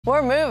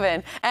We're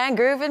moving and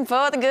grooving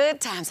for the good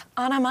times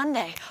on a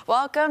Monday.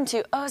 Welcome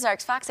to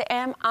Ozarks Fox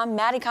AM. I'm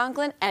Maddie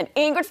Conklin and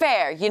Ingrid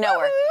Fair. You know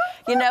her.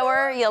 You know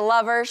her. You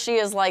love her. She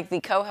is like the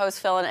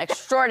co-host villain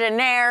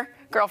extraordinaire.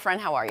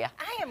 Girlfriend, how are you?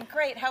 I am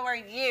great. How are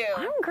you?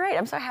 I'm great.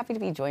 I'm so happy to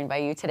be joined by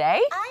you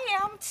today. I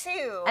am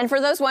too. And for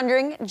those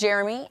wondering,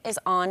 Jeremy is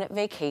on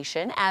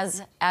vacation,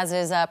 as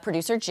is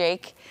producer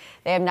Jake.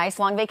 They have nice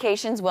long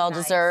vacations, well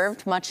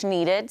deserved, much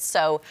needed.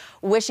 So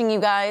wishing you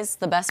guys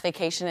the best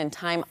vacation and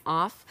time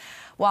off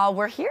while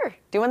we're here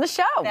doing the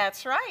show.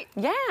 That's right.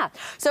 Yeah.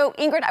 So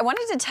Ingrid, I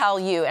wanted to tell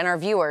you and our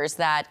viewers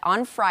that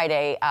on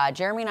Friday,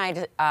 Jeremy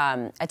and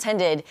I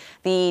attended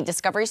the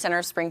Discovery Center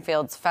of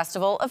Springfield's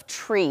Festival of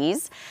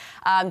Trees.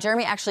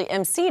 Jeremy actually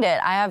emceed it.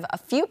 I have a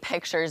few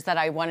pictures that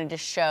I wanted to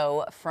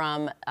show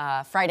from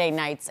Friday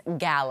night's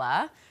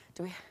gala.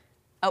 Do we?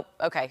 Oh,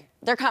 okay.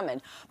 They're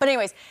coming. But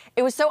anyways,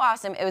 it was so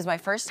awesome. It was my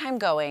first time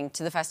going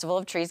to the Festival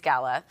of Trees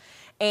gala.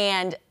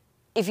 And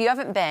if you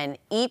haven't been,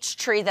 each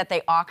tree that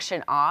they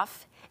auction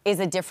off is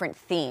a different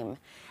theme.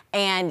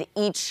 And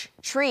each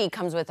tree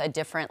comes with a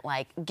different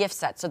gift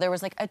set. So there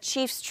was a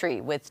Chiefs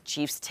tree with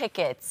Chiefs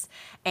tickets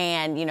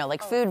and,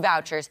 food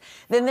vouchers.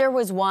 Then there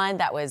was one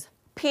that was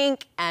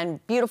pink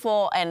and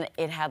beautiful and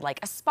it had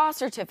a spa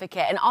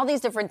certificate and all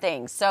these different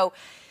things.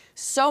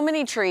 So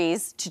many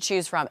trees to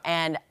choose from.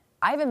 And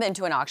I haven't been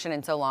to an auction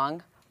in so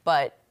long,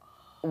 but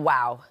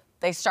wow.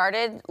 They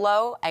started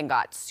low and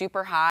got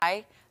super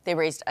high. They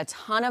raised a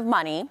ton of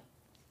money.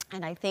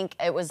 And I think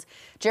it was,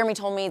 Jeremy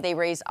told me they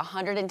raised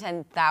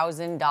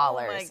 $110,000. Oh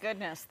my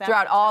goodness.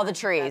 Throughout all the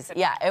trees.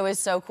 Yeah, it was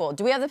so cool.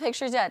 Do we have the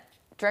pictures yet,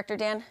 Director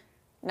Dan?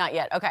 Not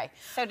yet, okay.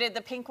 So did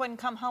the pink one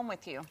come home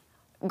with you?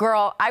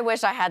 Girl, I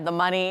wish I had the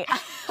money.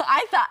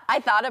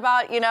 I thought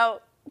about,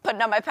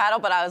 putting up my paddle,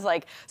 but I was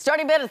like,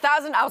 starting bid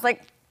 1,000. I was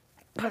like,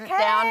 put it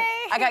down.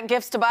 I got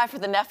gifts to buy for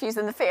the nephews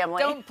and the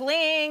family. Don't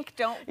blink,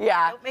 don't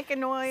make a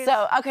noise.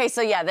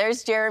 So yeah,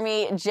 there's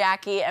Jeremy,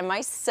 Jackie, and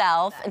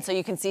myself. Nice. And so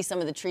you can see some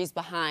of the trees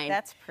behind.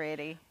 That's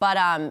pretty. But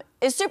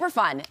it's super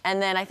fun.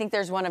 And then I think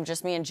there's one of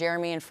just me and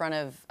Jeremy in front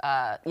of,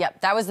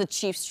 that was the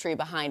Chiefs tree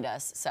behind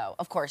us. So,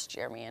 of course,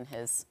 Jeremy in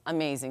his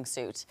amazing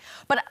suit.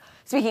 But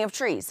speaking of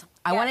trees,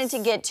 I wanted to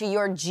get to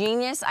your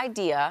genius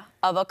idea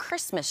of a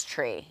Christmas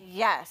tree.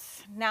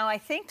 Yes. Now, I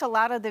think a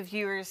lot of the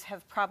viewers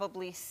have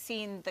probably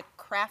seen the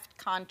craft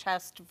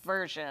contest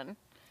version.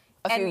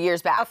 A few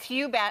years back. A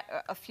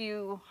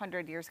few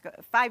hundred years ago,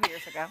 5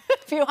 years ago.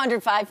 A few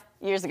 105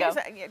 years ago.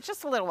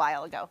 Just a little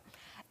while ago.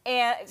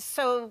 And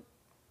so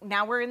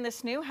now we're in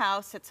this new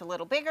house. It's a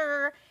little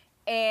bigger.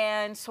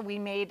 And so we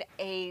made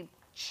a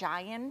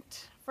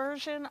giant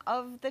version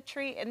of the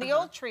tree. And the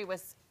old tree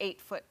was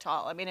 8 foot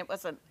tall. I mean, it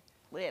wasn't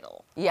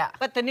little. Yeah.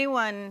 But the new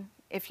one,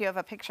 if you have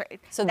a picture,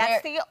 so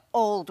that's the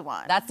old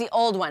one. That's the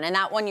old one. And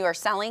that one you are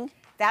selling?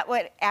 That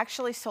one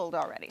actually sold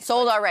already.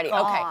 Sold already,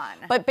 okay.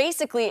 But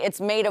basically, it's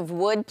made of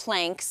wood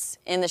planks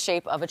in the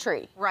shape of a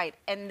tree. Right,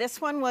 and this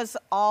one was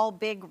all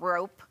big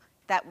rope,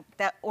 that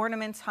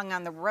ornaments hung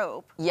on the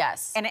rope.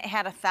 Yes. And it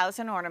had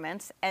 1,000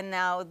 ornaments, and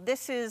now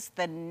this is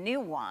the new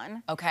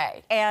one.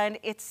 Okay. And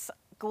it's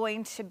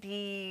going to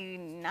be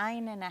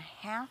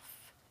 9.5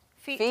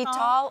 feet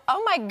tall.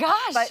 Oh my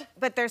gosh.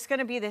 But there's going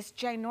to be this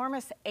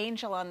ginormous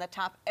angel on the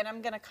top, and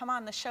I'm going to come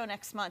on the show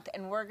next month,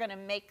 and we're going to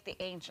make the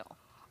angel.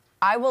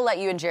 I will let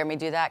you and Jeremy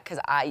do that because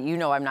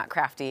I'm not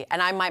crafty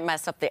and I might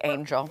mess up the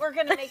angel. We're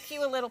gonna make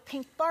you a little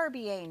pink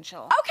Barbie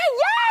angel.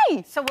 Okay,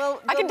 yay! So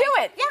I can do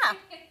it. Yeah.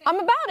 I'm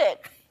about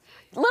it.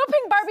 Little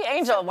pink Barbie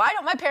angel. Why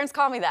don't my parents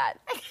call me that?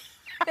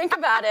 Think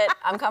about it.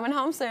 I'm coming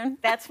home soon.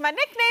 That's my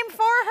nickname for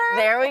her.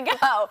 There we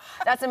go.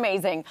 That's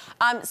amazing.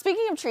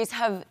 Speaking of trees,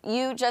 have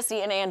you,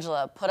 Jesse and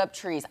Angela, put up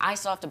trees? I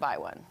still have to buy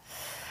one.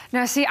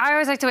 No, see, I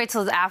always like to wait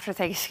till after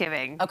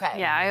Thanksgiving. Okay.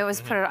 Yeah, I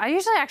always put it. I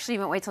usually actually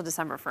even wait till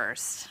December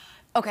 1st.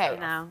 Okay,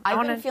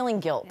 I've been feeling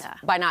guilt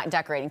by not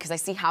decorating because I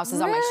see houses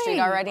on my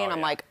street already and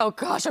I'm like, oh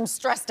gosh, I'm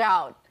stressed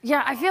out.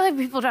 Yeah, I feel like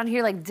people down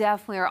here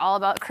definitely are all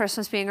about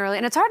Christmas being early.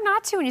 And it's hard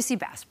not to when you see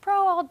Bass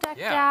Pro all decked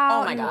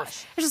out. Oh my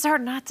gosh. It's just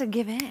hard not to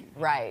give in.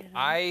 Right.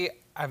 I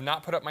have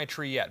not put up my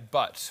tree yet,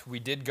 but we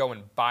did go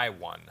and buy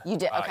one. You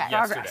did? Okay.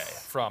 Yesterday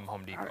from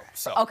Home Depot.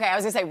 So, okay, I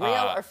was gonna say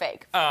real or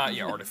fake?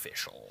 Yeah,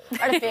 artificial.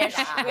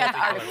 Artificial. We got the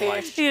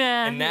artificial.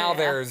 Yeah. And now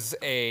there's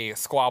a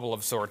squabble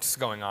of sorts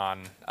going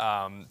on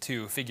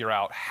to figure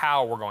out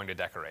how we're going to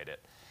decorate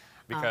it.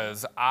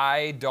 Because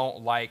I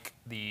don't like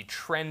the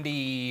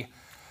trendy,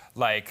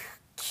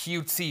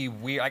 cutesy,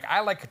 weird.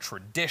 I like a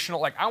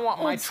traditional. I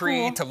want my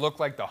tree to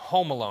look like the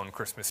Home Alone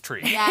Christmas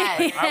tree.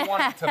 Yes. I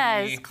want it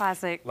to be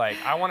classic.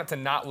 I want it to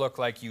not look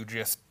like you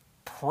just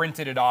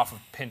printed it off of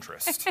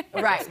Pinterest.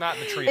 Right. It's not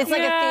the tree. It's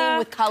like a theme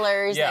with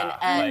colors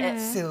and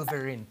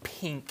silver and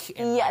pink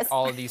and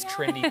all of these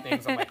trendy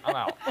things. I'm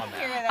out on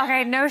that.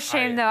 Okay, no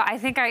shame though. I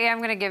think I am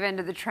going to give in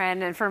to the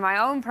trend, and for my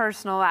own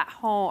personal at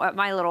home, at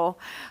my little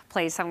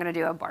place, I'm going to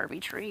do a Barbie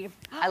tree.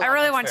 I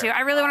really want to.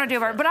 I really want to do a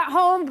Barbie. But at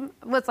home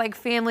with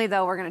family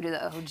though, we're going to do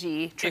the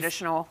OG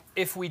traditional.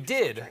 If we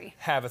did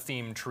have a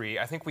themed tree,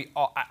 I think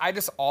I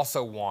just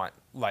also want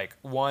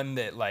one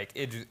that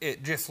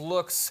it just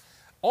looks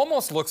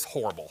almost looks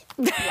horrible,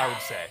 I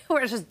would say.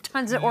 Where it's just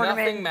tons of Nothing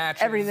ornament,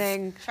 matches.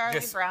 everything. Charlie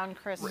Just- Brown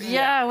Christmas.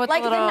 Yeah, with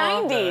Like the the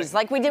little... 90s,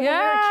 like we did when we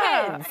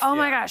Yeah. were kids. Oh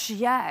my Yeah. gosh,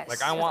 yes.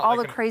 Like, I With want, all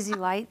like, the an crazy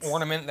lights.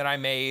 Ornament that I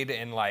made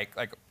in like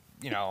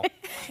you know,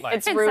 like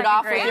It's In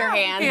Rudolph second with your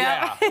grade. hand.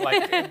 Yeah. yeah,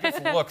 like it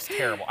just looks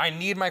terrible. I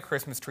need my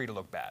Christmas tree to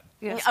look bad.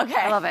 Yes. Okay.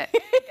 I love it.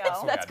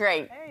 That's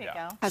great. There you Yeah. go.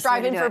 That's the way to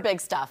Striving do for it.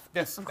 big stuff.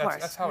 Yes, Of course.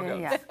 that's how it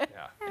goes. Yeah.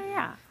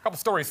 Yeah. A couple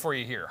stories for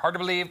you here. Hard to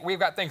believe. We've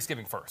got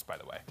Thanksgiving first, by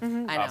the way,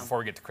 I know. before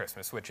we get to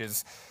Christmas, which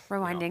is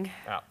Rewinding.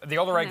 the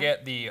older I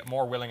get, the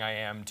more willing I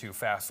am to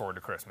fast forward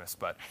to Christmas,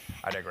 but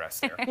I digress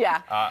there.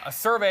 Yeah. A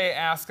survey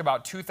asked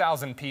about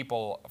 2,000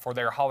 people for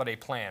their holiday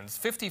plans.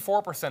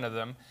 54% of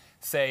them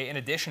say, in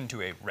addition to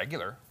a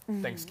regular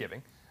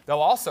Thanksgiving, they'll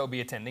also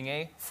be attending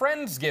a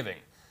Friendsgiving,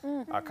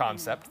 a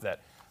concept that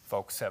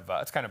folks have,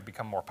 it's kind of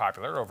become more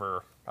popular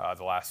over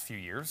the last few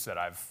years that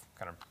I've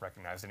kind of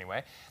recognized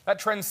anyway. That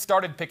trend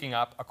started picking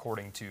up,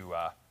 according to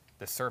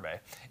this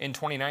survey, in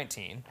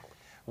 2019,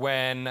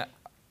 when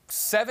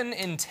 7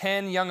 in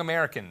 10 young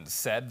Americans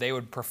said they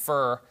would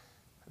prefer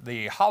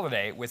the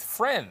holiday with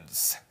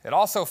friends. It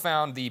also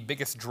found the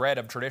biggest dread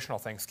of traditional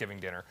Thanksgiving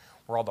dinner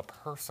were all the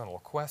personal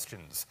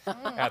questions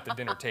at the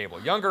dinner table.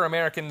 Younger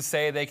Americans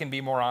say they can be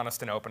more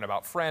honest and open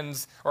about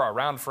friends, or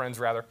around friends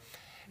rather,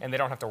 and they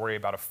don't have to worry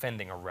about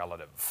offending a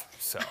relative.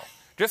 So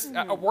just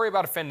worry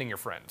about offending your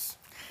friends.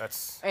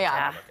 That's how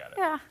I look at it.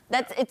 Yeah.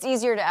 It's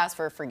easier to ask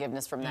for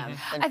forgiveness from them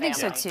than I think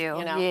so family, too.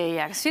 You know?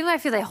 Yeah. Because I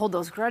feel they hold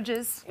those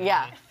grudges.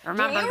 Yeah.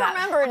 Remember Do you that.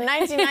 remember in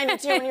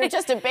 1992 when you were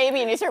just a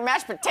baby and you threw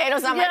mashed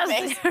potatoes on my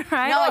face?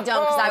 right? No, I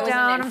don't, because I was an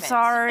I'm infant.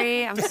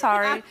 sorry. I'm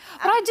sorry.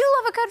 But I do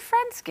love a good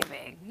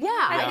Friendsgiving. Yeah,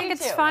 I I think do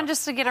it's too. fun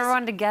just to get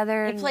everyone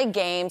together. You And play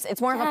games.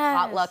 It's more of a Yes.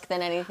 potluck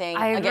than anything.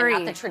 I Again, agree.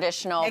 not the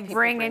traditional. Like, people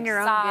bring in your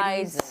own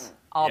sides goodies. and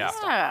all Yeah. the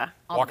stuff. Yeah.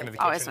 Walk into the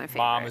Always kitchen, my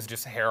mom favorite. is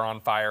just hair on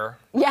fire.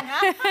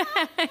 Yeah.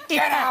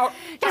 Get out!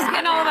 Just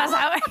getting all of us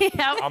out.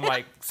 Yep. I'm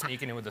like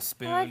sneaking in with a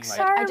spoon. Like, Like,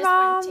 sorry, I just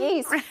Mom. want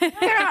tease.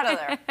 Get out of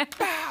there.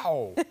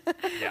 ow!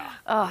 Yeah.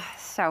 Oh,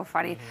 so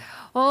funny.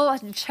 Well,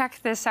 check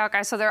this out,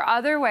 guys. So there are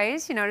other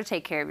ways, to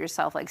take care of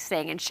yourself, like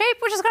staying in shape,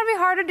 which is going to be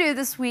hard to do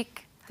this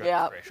week.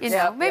 Yeah. gracious. You know,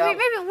 Yep, maybe yep.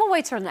 maybe we'll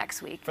wait till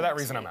next week. For that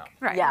reason, I'm out.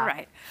 Right, Yeah.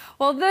 right.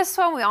 Well, this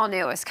one we all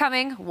knew was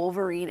coming.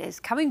 Wolverine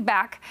is coming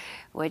back,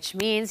 which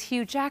means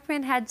Hugh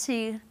Jackman had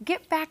to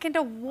get back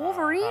into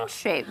Wolverine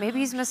shape. Maybe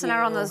he's missing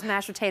out on those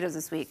mashed potatoes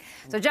this week.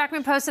 So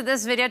Jackman posted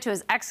this video to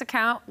his X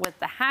account with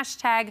the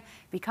hashtag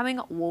becoming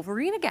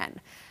Wolverine again.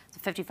 The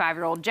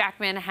 55-year-old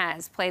Jackman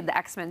has played the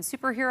X-Men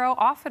superhero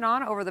off and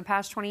on over the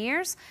past 20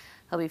 years.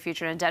 He'll be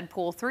featured in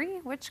Deadpool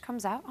 3, which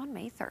comes out on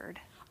May 3rd.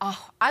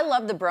 Oh, I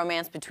love the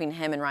bromance between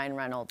him and Ryan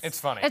Reynolds. It's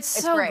funny. It's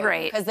so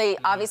great. Because they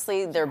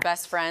obviously they're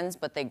best friends,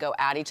 but they go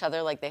at each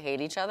other like they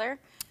hate each other.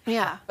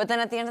 Yeah. But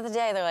then at the end of the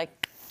day, they're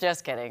like,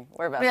 just kidding,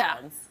 we're best Yeah.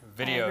 friends.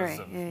 Videos agree.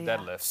 of Yeah, yeah.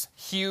 deadlifts.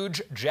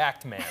 Huge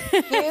jacked man.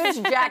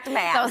 Huge jacked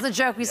man. That was the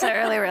joke we said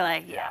earlier. We're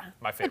like, yeah,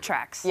 my favorite. it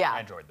tracks. Yeah.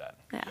 I enjoyed that.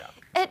 Yeah.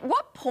 At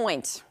what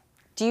point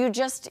do you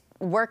just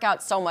work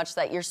out so much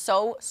that you're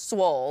so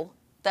swole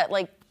that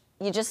like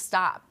you just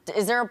stop?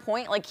 Is there a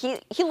point? Like he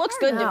looks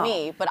good to know.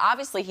 me, but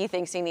obviously he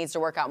thinks he needs to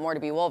work out more to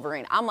be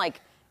Wolverine. I'm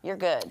like, you're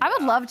good. I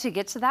would love to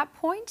get to that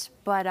point,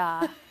 but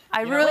I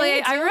when you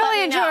really do, let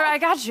me enjoy know. it. I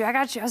got you.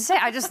 I was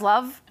saying, I just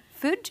love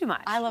food too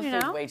much. I love you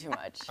food know? way too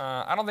much.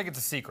 I don't think it's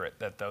a secret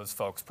that those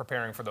folks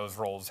preparing for those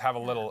roles have a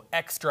little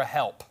extra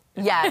help.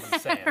 Yes. I'm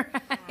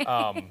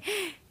saying.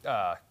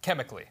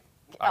 Chemically.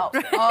 I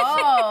would say.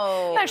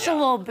 Oh. Extra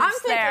little I'm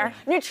boost there.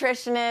 thinking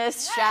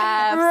nutritionist,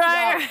 chef,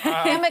 Right.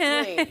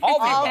 chemically. All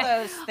the All above.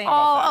 those things.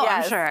 Oh,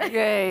 Yes. I'm sure.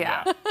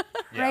 Yeah. Yeah.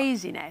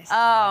 Craziness.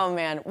 Oh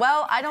man.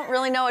 Well, I don't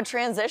really know a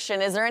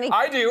transition. Is there any?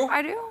 I do.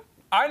 I do.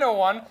 I know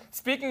one.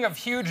 Speaking of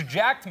huge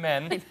jacked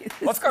men,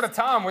 let's go to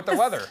Tom with the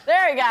weather.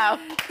 There you go.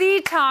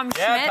 The Tom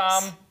Yeah,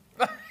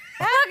 Schmidt. Tom.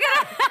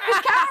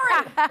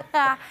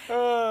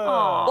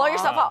 Blow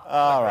yourself up.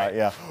 All right,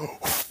 yeah.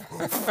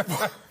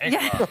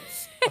 Hey,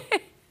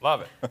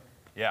 love it.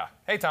 Yeah.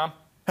 Hey, Tom.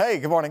 Hey,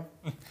 good morning.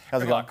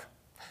 How's it Good going? luck.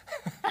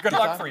 Good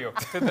luck for you.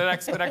 The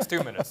next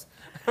 2 minutes.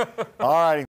 All righty.